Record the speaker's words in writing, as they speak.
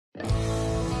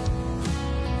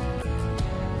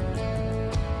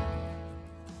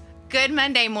Good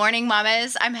Monday morning,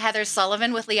 mamas. I'm Heather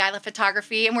Sullivan with Leila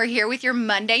Photography, and we're here with your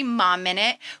Monday Mom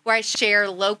Minute, where I share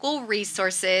local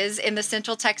resources in the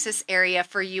Central Texas area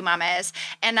for you mamas.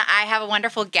 And I have a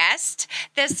wonderful guest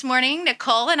this morning,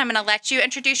 Nicole, and I'm going to let you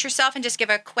introduce yourself and just give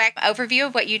a quick overview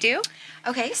of what you do.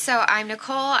 Okay, so I'm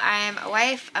Nicole. I'm a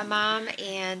wife, a mom,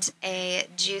 and a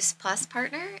Juice Plus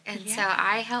partner. And so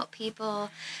I help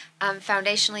people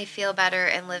foundationally feel better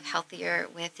and live healthier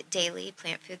with daily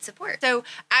plant food support. So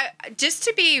just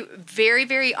to be very,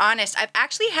 very honest, I've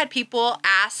actually had people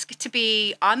ask to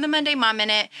be on the Monday Mom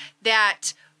Minute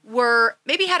that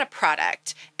maybe had a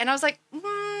product. And I was like,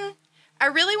 I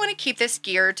really want to keep this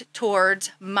geared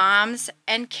towards moms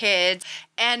and kids.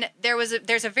 And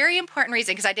there's a very important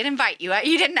reason, because I did invite you.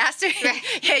 You didn't ask me. Right.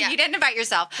 You didn't invite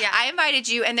yourself. Yeah. I invited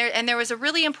you, and there was a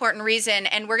really important reason,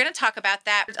 and we're going to talk about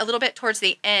that a little bit towards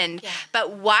the end. Yeah.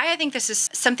 But why I think this is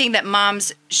something that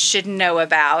moms should know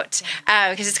about,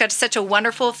 because it's got such a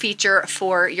wonderful feature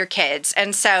for your kids.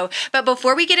 And so, but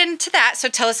before we get into that, so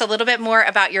tell us a little bit more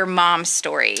about your mom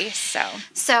story. So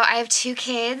I have two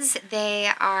kids. They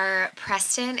are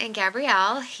Preston and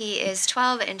Gabrielle. He is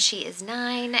 12 and she is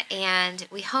 9, and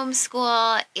we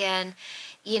homeschool. And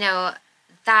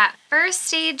that first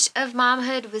stage of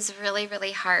momhood was really,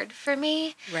 really hard for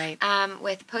me. Right.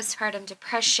 With postpartum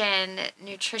depression,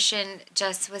 nutrition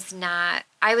just was not,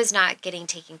 I was not getting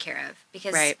taken care of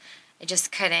because I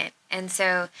just couldn't. And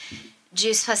so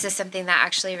Juice Plus is something that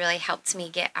actually really helped me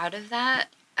get out of that.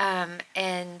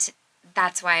 And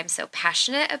that's why I'm so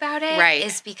passionate about it. Right.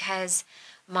 Is because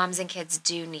moms and kids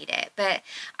do need it. But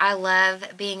I love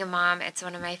being a mom. It's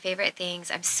one of my favorite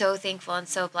things. I'm so thankful and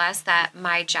so blessed that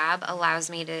my job allows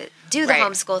me to do the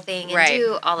homeschool thing and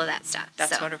do all of that stuff.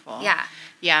 That's wonderful. Yeah.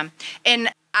 Yeah. And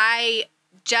I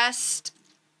just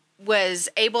was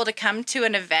able to come to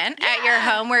an event at your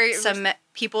home where some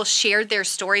people shared their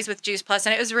stories with Juice Plus,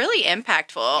 and it was really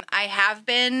impactful.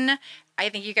 I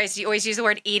think you guys always use the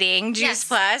word eating Juice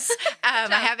Plus. I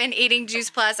have been eating Juice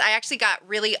Plus. I actually got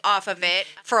really off of it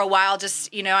for a while.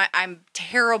 Just, I'm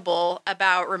terrible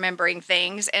about remembering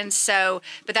things. And so,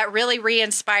 but that really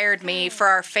re-inspired me for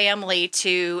our family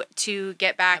to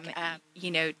get back,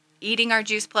 eating our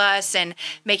Juice Plus and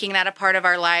making that a part of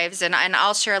our lives. And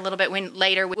I'll share a little bit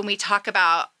later when we talk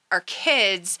about our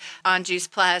kids on Juice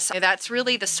Plus. That's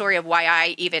really the story of why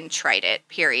I even tried it,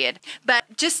 period. But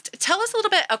just tell us a little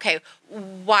bit,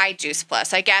 why Juice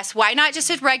Plus? I guess, why not just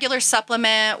a regular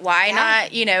supplement? Why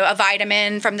not, a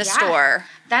vitamin from the store?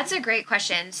 That's a great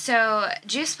question. So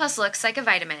Juice Plus looks like a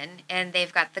vitamin, and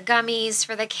they've got the gummies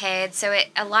for the kids. So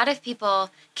a lot of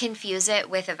people confuse it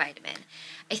with a vitamin.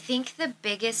 I think the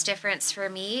biggest difference for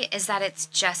me is that it's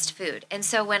just food. And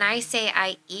so when I say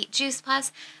I eat Juice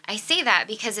Plus, I say that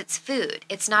because it's food.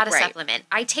 It's not a supplement.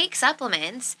 I take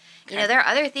supplements. Okay. There are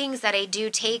other things that I do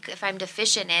take if I'm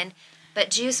deficient in, but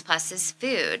Juice Plus is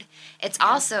food. It's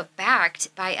also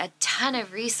backed by a ton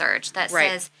of research that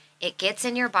says it gets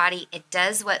in your body. It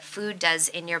does what food does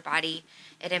in your body.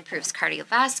 It improves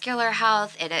cardiovascular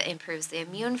health. It improves the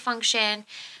immune function.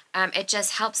 It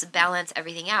just helps balance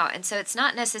everything out. And so it's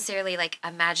not necessarily like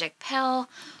a magic pill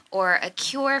or a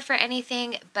cure for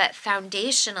anything, but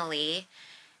foundationally,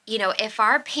 if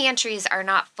our pantries are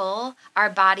not full, our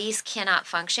bodies cannot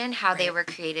function how they were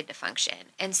created to function.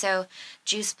 And so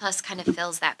Juice Plus kind of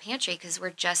fills that pantry because we're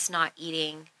just not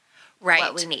eating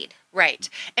what we need. Right.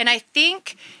 And I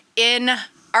think in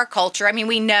our culture,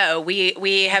 we know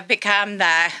we have become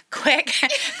the quick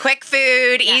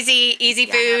food, easy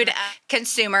food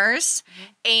consumers.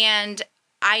 And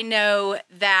I know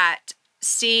that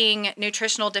seeing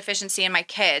nutritional deficiency in my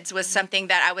kids was something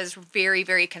that I was very,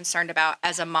 very concerned about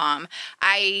as a mom.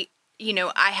 I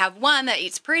have one that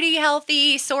eats pretty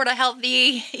healthy, sort of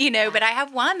healthy, but I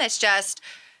have one that's just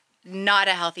not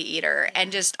a healthy eater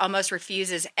and just almost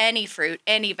refuses any fruit,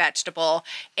 any vegetable,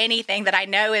 anything that I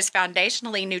know is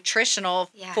foundationally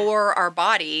nutritional for our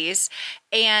bodies.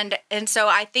 And so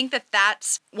I think that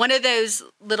that's one of those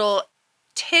little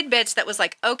tidbits that was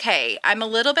like, okay, I'm a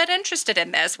little bit interested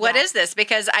in this. What is this?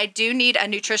 Because I do need a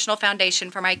nutritional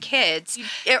foundation for my kids.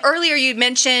 Earlier you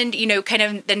mentioned, kind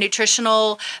of the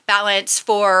nutritional balance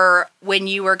for when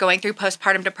you were going through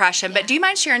postpartum depression, but do you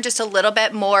mind sharing just a little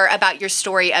bit more about your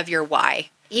story of your why?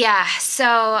 Yeah,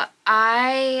 so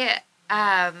I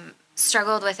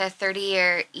struggled with a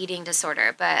 30-year eating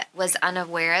disorder, but was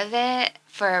unaware of it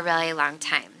for a really long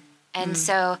time. And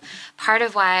so part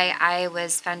of why I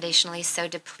was foundationally so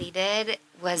depleted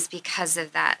was because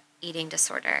of that eating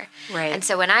disorder. Right. And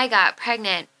so when I got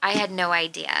pregnant, I had no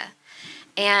idea.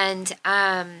 And,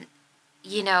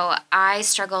 I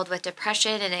struggled with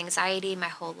depression and anxiety my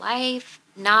whole life.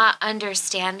 not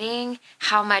understanding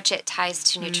how much it ties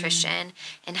to nutrition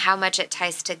and how much it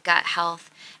ties to gut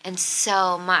health and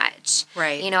so much.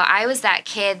 Right. You know, I was that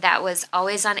kid that was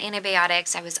always on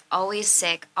antibiotics. I was always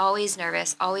sick, always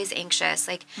nervous, always anxious,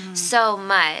 like so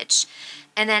much.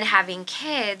 And then having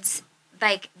kids,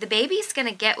 like the baby's going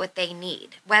to get what they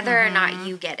need, whether or not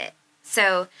you get it.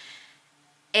 So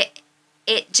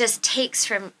it just takes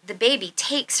from, the baby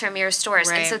takes from your stores.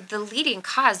 Right. And so the leading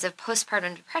cause of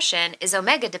postpartum depression is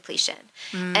omega depletion.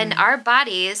 And our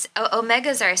bodies,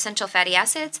 omegas are essential fatty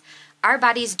acids. Our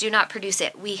bodies do not produce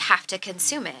it. We have to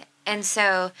consume it. And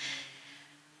so,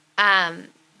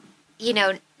 you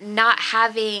know, not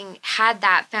having had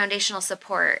that foundational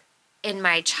support in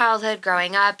my childhood,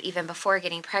 growing up, even before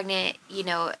getting pregnant, you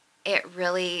know, it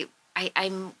really,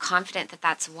 I'm confident that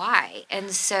that's why. And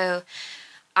so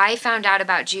I found out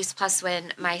about Juice Plus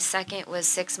when my second was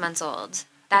 6 months old.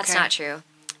 That's not true.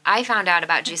 I found out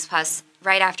about Juice Plus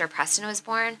right after Preston was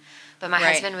born, but my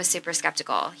husband was super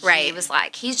skeptical. He was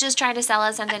like, he's just trying to sell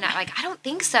us something. I'm like, I don't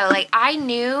think so. Like, I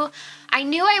knew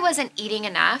I wasn't eating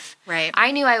enough. Right.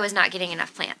 I knew I was not getting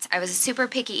enough plants. I was a super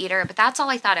picky eater, but that's all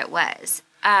I thought it was.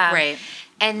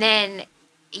 And then,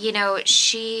 you know,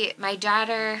 my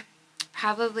daughter,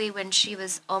 probably when she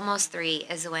was almost 3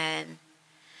 is when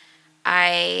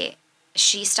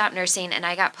she stopped nursing and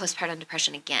I got postpartum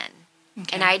depression again.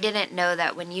 Okay. And I didn't know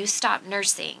that when you stop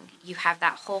nursing, you have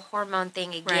that whole hormone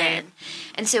thing again. Right.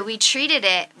 And so we treated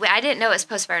it, I didn't know it was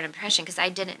postpartum depression because I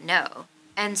didn't know.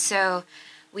 And so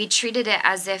we treated it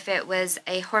as if it was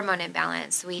a hormone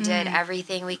imbalance. We did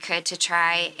everything we could to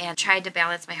tried to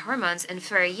balance my hormones. And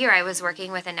for a year, I was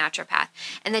working with a naturopath,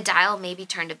 and the dial maybe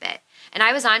turned a bit. And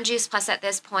I was on Juice Plus at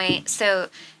this point, so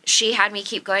she had me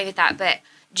keep going with that. But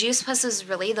Juice Plus was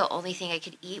really the only thing I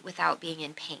could eat without being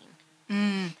in pain.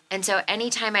 And so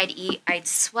anytime I'd eat, I'd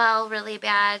swell really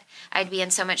bad. I'd be in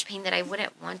so much pain that I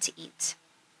wouldn't want to eat.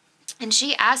 And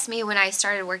she asked me when I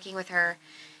started working with her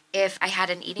if I had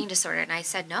an eating disorder, and I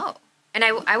said no. And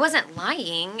I wasn't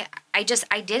lying. I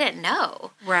didn't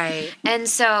know. Right. And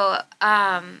so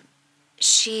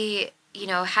she, you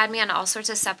know, had me on all sorts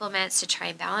of supplements to try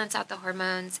and balance out the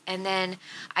hormones. And then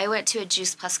I went to a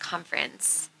Juice Plus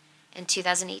conference in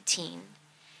 2018.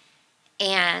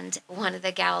 And one of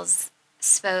the gals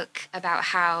spoke about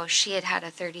how she had had a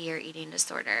 30-year eating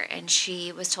disorder, and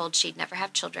she was told she'd never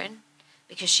have children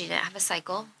because she didn't have a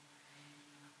cycle.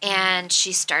 And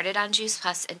she started on Juice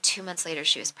Plus, and 2 months later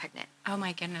she was pregnant. Oh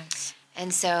my goodness.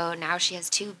 And so now she has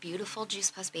 2 beautiful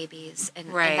Juice Plus babies,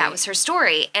 and that was her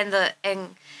story. And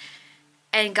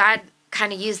God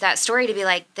kind of used that story to be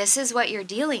like, this is what you're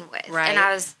dealing with. Right. And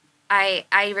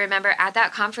I remember at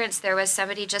that conference there was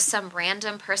somebody, just some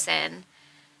random person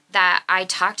that I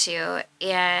talked to,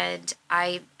 and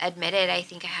I admitted I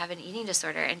think I have an eating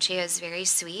disorder, and she was very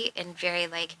sweet and very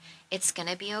like, it's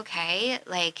gonna be okay,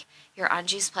 like you're on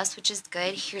Juice Plus, which is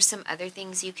good, here's some other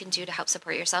things you can do to help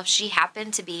support yourself. She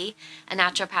happened to be a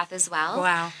naturopath as well.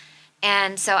 Wow.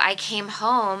 And so I came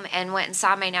home and went and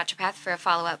saw my naturopath for a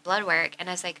follow-up blood work, and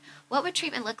I was like, what would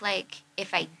treatment look like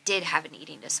if I did have an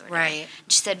eating disorder? Right.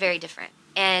 She said very different.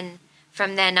 And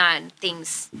from then on,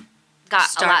 things got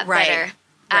a lot better.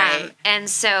 Right. And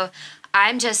so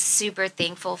I'm just super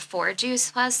thankful for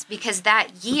Juice Plus, because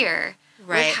that year,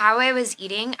 with how I was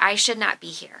eating, I should not be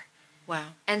here. Wow.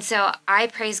 And so I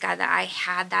praise God that I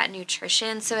had that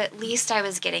nutrition, so at least I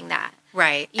was getting that.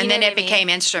 Right. And then it became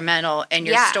instrumental in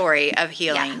your story of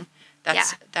healing.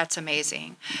 That's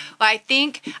amazing. Well, I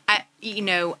think,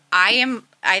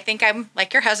 I think I'm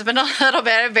like your husband a little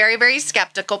bit, a very, very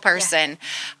skeptical person.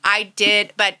 Yeah.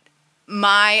 But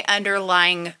my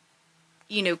underlying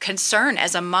concern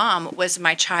as a mom was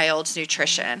my child's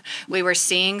nutrition. We were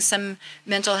seeing some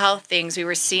mental health things. We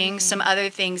were seeing some other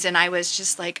things. And I was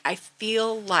just like, I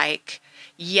feel like,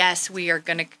 yes, we are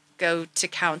going to go to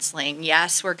counseling.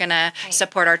 Yes, we're going to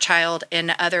support our child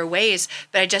in other ways.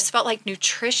 But I just felt like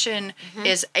nutrition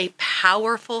is a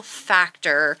powerful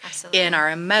factor in our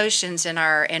emotions, in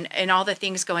all the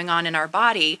things going on in our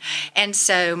body. And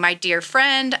so my dear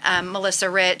friend, Melissa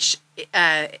Rich,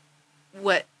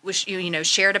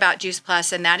 shared about Juice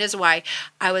Plus, and that is why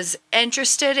I was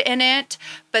interested in it.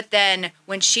 But then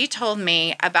when she told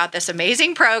me about this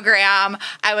amazing program,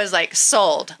 I was like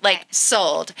sold.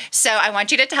 So I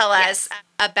want you to tell us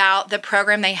about the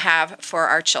program they have for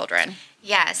our children.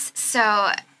 Yes.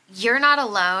 So you're not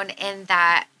alone in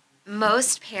that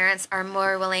most parents are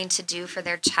more willing to do for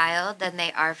their child than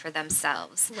they are for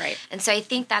themselves. Right. And so I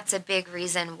think that's a big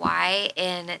reason why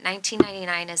in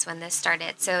 1999 is when this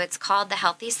started. So it's called the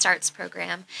Healthy Starts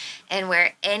program, and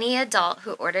where any adult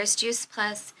who orders Juice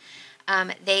Plus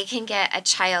they can get a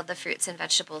child the fruits and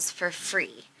vegetables for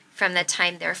free from the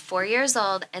time they're 4 years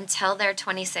old until their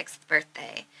 26th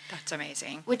birthday. That's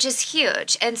amazing. Which is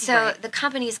huge. And so the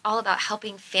company is all about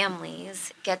helping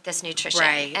families get this nutrition.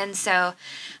 Right. And so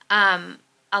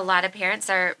a lot of parents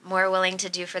are more willing to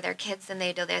do for their kids than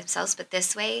they do themselves. But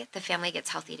this way, the family gets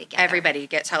healthy together. Everybody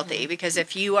gets healthy because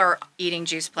if you are eating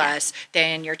Juice Plus,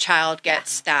 then your child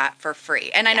gets that for free.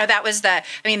 And I know that was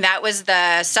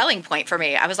the selling point for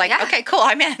me. I was like, okay, cool.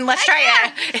 I'm in. Let's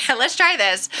try it. Let's try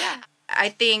this. Yeah. I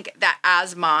think that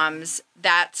as moms,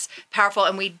 that's powerful.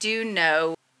 And we do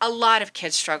know a lot of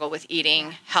kids struggle with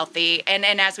eating healthy. And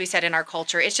as we said in our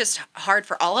culture, it's just hard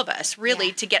for all of us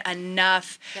really to get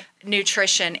enough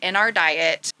nutrition in our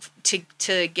diet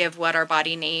to give what our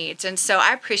body needs. And so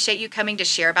I appreciate you coming to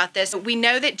share about this. We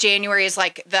know that January is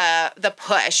like the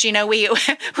push. You know, we've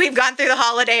gone through the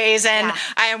holidays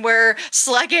and we're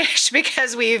sluggish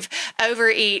because we've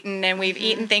overeaten and we've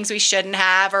eaten things we shouldn't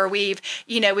have, or we've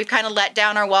kind of let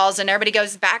down our walls and everybody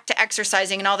goes back to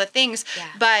exercising and all the things. Yeah.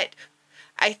 But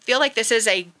I feel like this is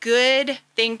a good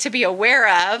thing to be aware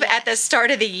of at the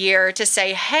start of the year to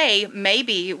say, hey,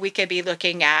 maybe we could be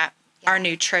looking at our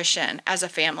nutrition as a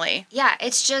family. Yeah,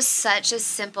 it's just such a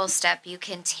simple step you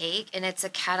can take, and it's a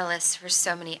catalyst for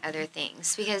so many other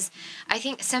things. Because I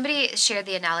think somebody shared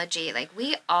the analogy, like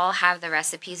we all have the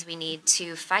recipes we need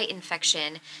to fight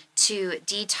infection, to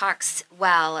detox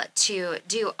well, to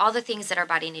do all the things that our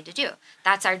body need to do.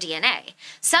 That's our DNA.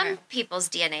 Some people's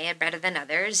DNA are better than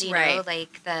others, you know,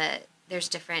 like there's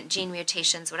different gene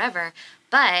mutations, whatever.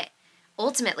 But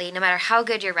ultimately, no matter how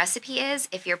good your recipe is,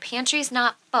 if your pantry's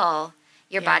not full,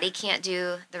 your body can't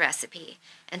do the recipe.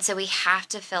 And so we have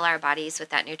to fill our bodies with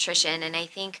that nutrition. And I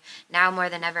think now more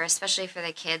than ever, especially for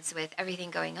the kids with everything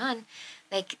going on,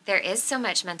 like there is so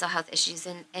much mental health issues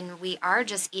and we are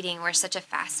just eating. We're such a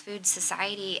fast food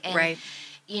society. And,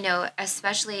 you know,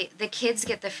 especially the kids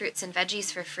get the fruits and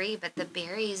veggies for free, but the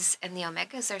berries and the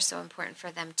omegas are so important for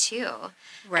them too.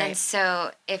 Right. And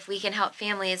so if we can help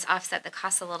families offset the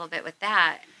cost a little bit with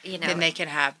that, you know. Then they can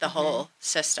have the whole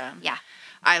system. Yeah.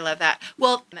 I love that.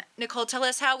 Well, Nicole, tell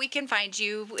us how we can find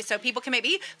you so people can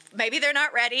maybe they're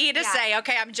not ready to say,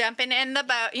 okay, I'm jumping in the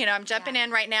boat, you know, I'm jumping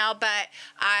in right now, but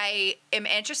I am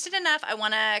interested enough. I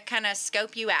want to kind of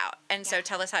scope you out. And so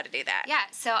tell us how to do that. Yeah.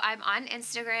 So I'm on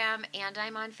Instagram and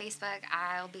I'm on Facebook.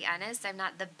 I'll be honest, I'm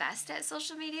not the best at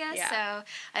social media. So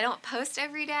I don't post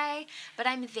every day, but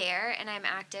I'm there and I'm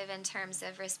active in terms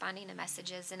of responding to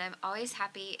messages. And I'm always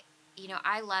happy. You know,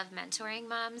 I love mentoring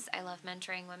moms. I love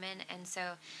mentoring women. And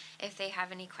so if they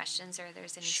have any questions or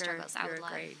there's any struggles, I would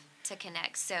love to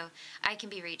connect. So I can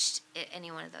be reached at any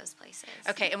one of those places.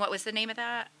 Okay. And what was the name of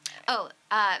that? Oh,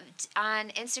 on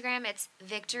Instagram, it's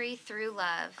Victory Through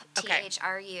Love,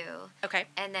 THRU. Okay.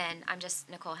 And then I'm just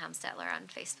Nicole Helmstetler on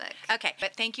Facebook. Okay.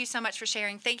 But thank you so much for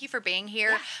sharing. Thank you for being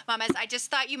here, Mamas. I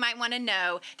just thought you might want to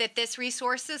know that this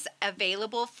resource is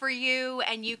available for you,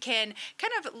 and you can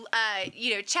kind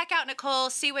of, check out Nicole,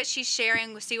 see what she's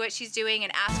sharing, see what she's doing,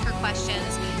 and ask her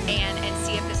questions and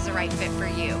see if this is the right fit for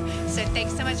you. So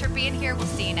thanks so much for being here. We'll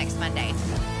see you next Monday.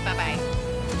 Bye-bye.